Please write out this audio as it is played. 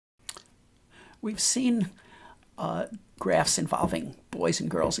We've seen graphs involving boys and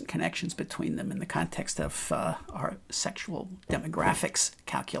girls and connections between them in the context of our sexual demographics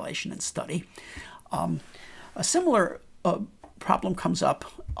calculation and study. A similar problem comes up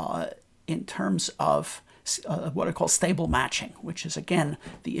in terms of what are called stable matching, which is, again,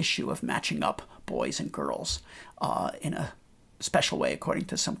 the issue of matching up boys and girls in a special way according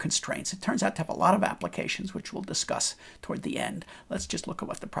to some constraints. It turns out to have a lot of applications, which we'll discuss toward the end. Let's just look at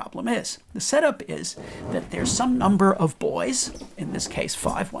what the problem is. The setup is that there's some number of boys, in this case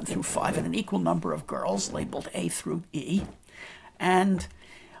 5, 1 through 5, and an equal number of girls labeled A through E, and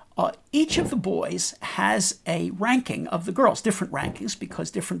each of the boys has a ranking of the girls, different rankings because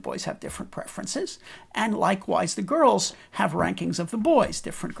different boys have different preferences, and likewise the girls have rankings of the boys.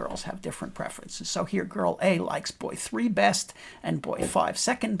 Different girls have different preferences. So here girl A likes boy 3 best and boy 5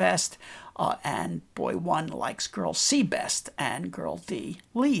 second best, and boy 1 likes girl C best and girl D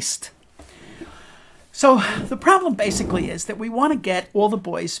least. So the problem basically is that we want to get all the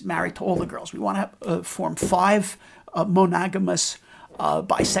boys married to all the girls. We want to form 5 monogamous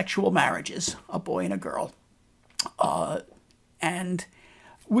bisexual marriages, a boy and a girl. And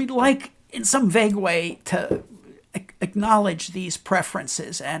we'd like, in some vague way, to acknowledge these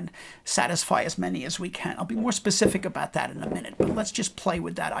preferences and satisfy as many as we can. I'll be more specific about that in a minute, but let's just play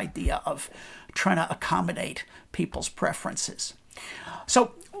with that idea of trying to accommodate people's preferences.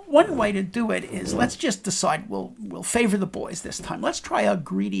 So one way to do it is, let's just decide we'll favor the boys this time. Let's try a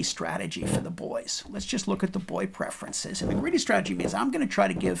greedy strategy for the boys. Let's just look at the boy preferences. And the greedy strategy means I'm going to try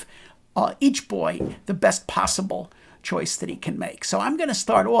to give each boy the best possible choice that he can make. So I'm going to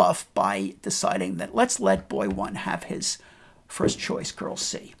start off by deciding that let's let boy 1 have his first choice, girl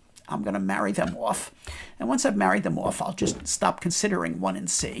C. I'm going to marry them off. And once I've married them off, I'll just stop considering 1 and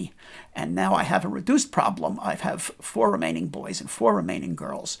C. And now I have a reduced problem. I have 4 remaining boys and 4 remaining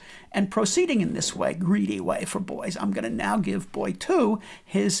girls. And proceeding in this way, greedy way for boys, I'm going to now give boy 2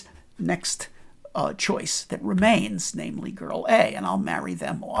 his next choice that remains, namely girl A, and I'll marry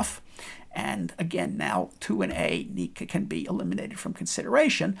them off. And again, now 2 and A can be eliminated from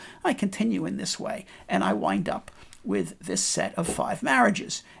consideration. I continue in this way, and I wind up with this set of 5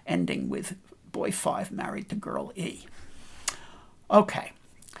 marriages, ending with boy 5 married to girl E. Okay,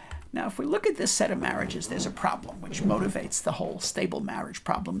 now if we look at this set of marriages, there's a problem which motivates the whole stable marriage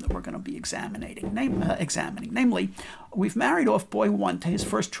problem that we're going to be examining. Namely, we've married off boy 1 to his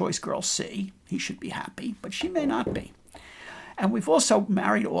first choice, girl C. He should be happy, but she may not be. And we've also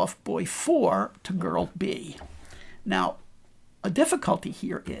married off boy 4 to girl B. Now, a difficulty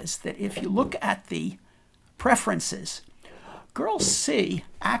here is that if you look at the preferences, girl C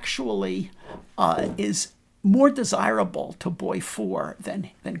actually is more desirable to boy 4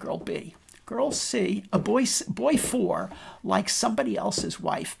 than girl B. Girl C, boy 4 likes somebody else's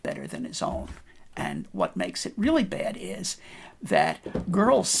wife better than his own. And what makes it really bad is that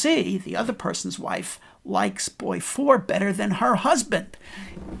girl C, the other person's wife, likes boy 4 better than her husband.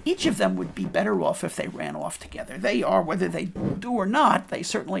 Each of them would be better off if they ran off together. They are, whether they do or not, they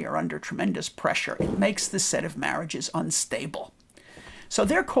certainly are under tremendous pressure. It makes this set of marriages unstable. So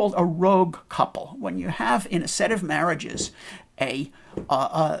they're called a rogue couple. When you have in a set of marriages a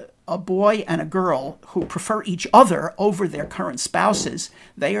boy and a girl who prefer each other over their current spouses,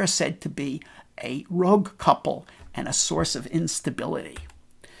 they are said to be a rogue couple and a source of instability.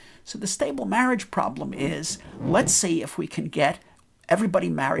 So the stable marriage problem is, let's see if we can get everybody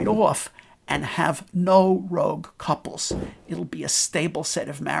married off and have no rogue couples. It'll be a stable set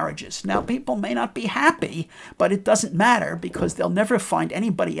of marriages. Now, people may not be happy, but it doesn't matter because they'll never find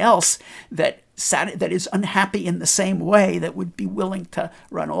anybody else that is unhappy in the same way that would be willing to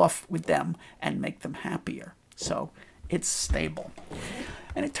run off with them and make them happier. So it's stable.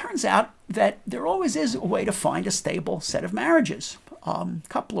 And it turns out that there always is a way to find a stable set of marriages.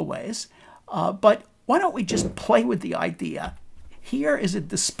 Couple of ways. But why don't we just play with the idea? Here is a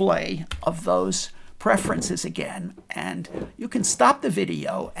display of those preferences again, and you can stop the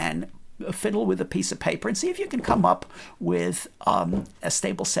video and fiddle with a piece of paper and see if you can come up with a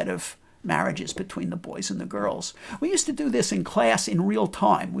stable set of marriages between the boys and the girls. We used to do this in class in real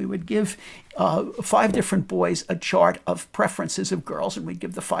time. We would give 5 different boys a chart of preferences of girls, and we'd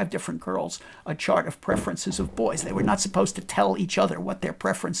give the 5 different girls a chart of preferences of boys. They were not supposed to tell each other what their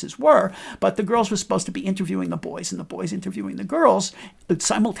preferences were, but the girls were supposed to be interviewing the boys and the boys interviewing the girls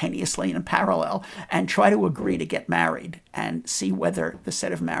simultaneously and in parallel, and try to agree to get married and see whether the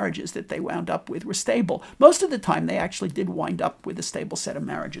set of marriages that they wound up with were stable. Most of the time they actually did wind up with a stable set of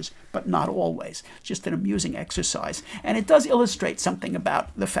marriages, but not always. Just an amusing exercise. And it does illustrate something about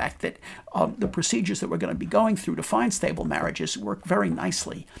the fact that the procedures that we're going to be going through to find stable marriages work very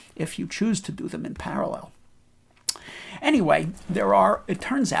nicely if you choose to do them in parallel. Anyway, there are, it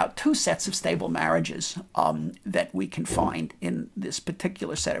turns out, two sets of stable marriages that we can find in this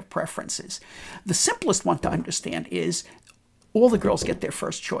particular set of preferences. The simplest one to understand is all the girls get their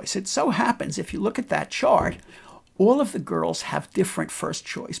first choice. It so happens, if you look at that chart, all of the girls have different first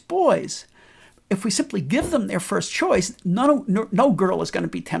choice boys. If we simply give them their first choice, no girl is going to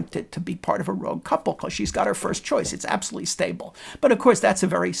be tempted to be part of a rogue couple because she's got her first choice. It's absolutely stable. But of course, that's a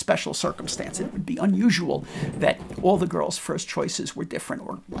very special circumstance. It would be unusual that all the girls' first choices were different,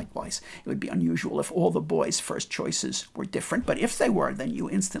 or likewise, it would be unusual if all the boys' first choices were different. But if they were, then you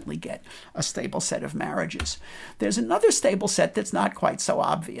instantly get a stable set of marriages. There's another stable set that's not quite so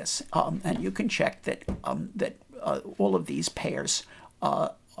obvious, and you can check that all of these pairs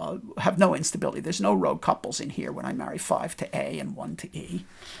have no instability. There's no rogue couples in here when I marry 5 to A and 1 to E.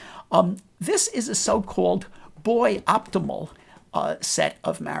 This is a so-called boy optimal set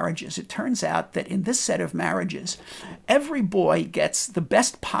of marriages. It turns out that in this set of marriages, every boy gets the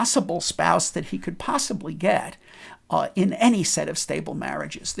best possible spouse that he could possibly get in any set of stable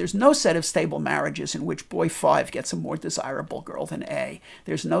marriages. There's no set of stable marriages in which boy 5 gets a more desirable girl than A.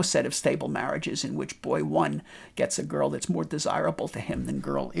 There's no set of stable marriages in which boy 1 gets a girl that's more desirable to him than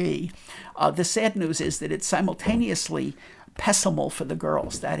girl E. The sad news is that it's simultaneously pessimal for the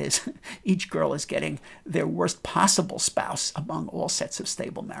girls. That is, each girl is getting their worst possible spouse among all sets of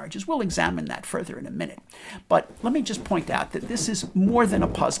stable marriages. We'll examine that further in a minute. But let me just point out that this is more than a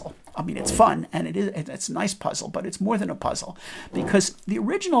puzzle. I mean, it's fun, and it's a nice puzzle, but it's more than a puzzle, because the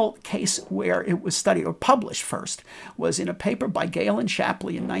original case where it was studied, or published first, was in a paper by Gale and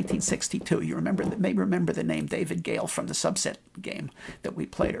Shapley in 1962. You may remember the name David Gale from the subset game that we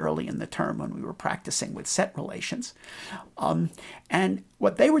played early in the term when we were practicing with set relations. And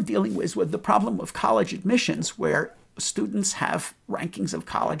what they were dealing with was the problem of college admissions, where students have rankings of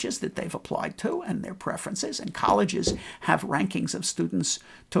colleges that they've applied to and their preferences, and colleges have rankings of students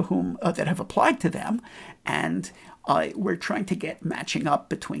to whom that have applied to them, and we're trying to get matching up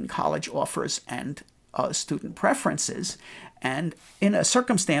between college offers and student preferences. And in a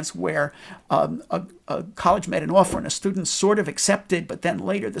circumstance where a college made an offer and a student sort of accepted, but then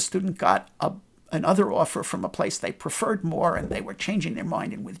later the student got another offer from a place they preferred more, and they were changing their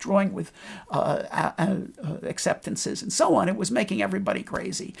mind and withdrawing with acceptances and so on. It was making everybody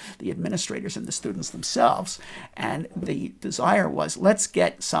crazy, the administrators and the students themselves. And the desire was, let's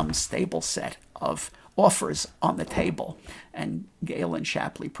get some stable set of offers on the table. And Gale and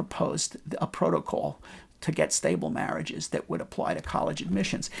Shapley proposed a protocol to get stable marriages that would apply to college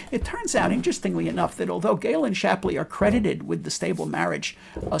admissions. It turns out, interestingly enough, that although Gale and Shapley are credited with the stable marriage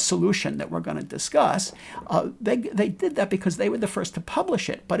solution that we're going to discuss, they did that because they were the first to publish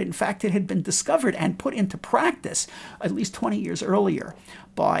it. But in fact, it had been discovered and put into practice at least 20 years earlier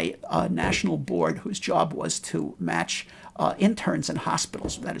by a national board whose job was to match interns in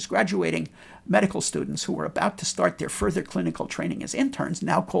hospitals, that is, graduating medical students who were about to start their further clinical training as interns,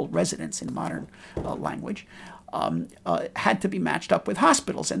 now called residents in modern language, had to be matched up with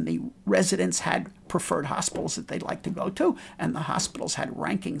hospitals, and the residents had preferred hospitals that they'd like to go to, and the hospitals had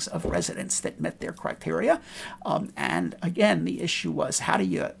rankings of residents that met their criteria. And again, the issue was, how do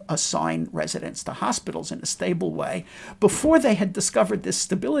you assign residents to hospitals in a stable way? Before they had discovered this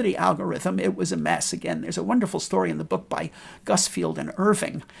stability algorithm, it was a mess. Again, there's a wonderful story in the book by Gusfield and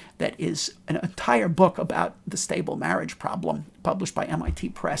Irving that is an entire book about the stable marriage problem, published by MIT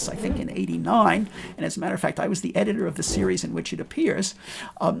Press, I think in '89. And as a matter of fact, I was the editor of the series in which it appears.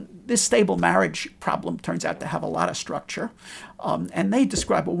 This stable marriage problem turns out to have a lot of structure. And they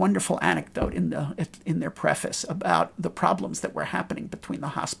describe a wonderful anecdote in their preface about the problems that were happening between the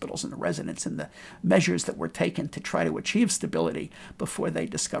hospitals and the residents, and the measures that were taken to try to achieve stability before they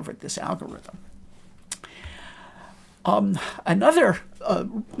discovered this algorithm. Another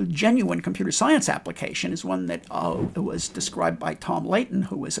genuine computer science application is one that was described by Tom Layton,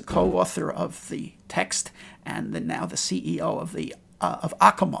 who was a co-author of the text and now the CEO of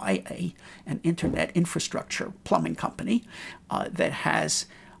Akamai, an internet infrastructure plumbing company that has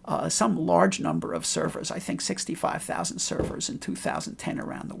some large number of servers, I think 65,000 servers in 2010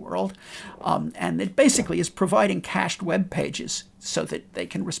 around the world. And it basically is providing cached web pages so that they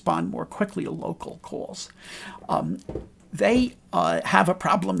can respond more quickly to local calls. They have a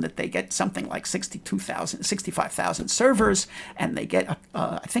problem that they get something like 65,000 servers, and they get,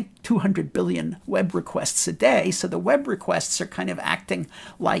 I think, 200 billion web requests a day. So the web requests are kind of acting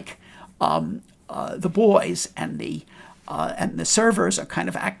like the boys, and the and the servers are kind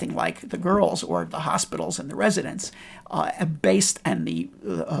of acting like the girls or the hospitals and the residents, and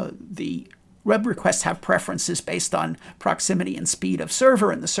the web requests have preferences based on proximity and speed of server,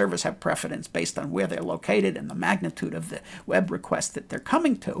 and the servers have preference based on where they're located and the magnitude of the web request that they're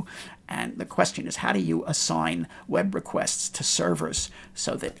coming to. And the question is, how do you assign web requests to servers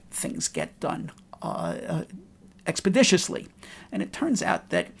so that things get done expeditiously? And it turns out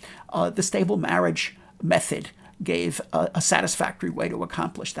that the stable marriage method gave a satisfactory way to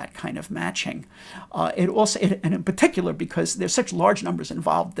accomplish that kind of matching. And in particular, because there's such large numbers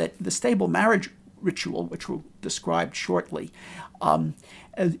involved, that the stable marriage ritual, which we'll describe shortly,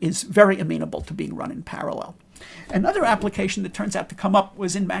 is very amenable to being run in parallel. Another application that turns out to come up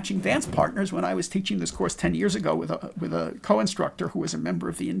was in matching dance partners. When I was teaching this course 10 years ago with a co-instructor who was a member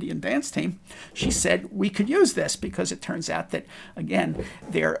of the Indian dance team, she said we could use this because it turns out that, again,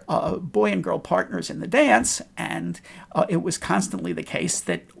 they're boy and girl partners in the dance, and it was constantly the case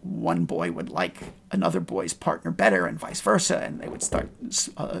that one boy would like another boy's partner better and vice versa, and they would start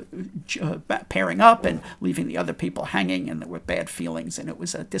pairing up and leaving the other people hanging, and there were bad feelings, and it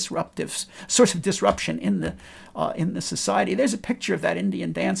was a disruptive source of disruption in the society. There's a picture of that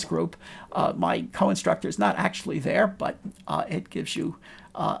Indian dance group. My co-instructor is not actually there, but it gives you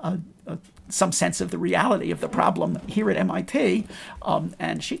some sense of the reality of the problem here at MIT,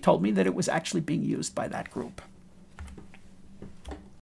 and she told me that it was actually being used by that group.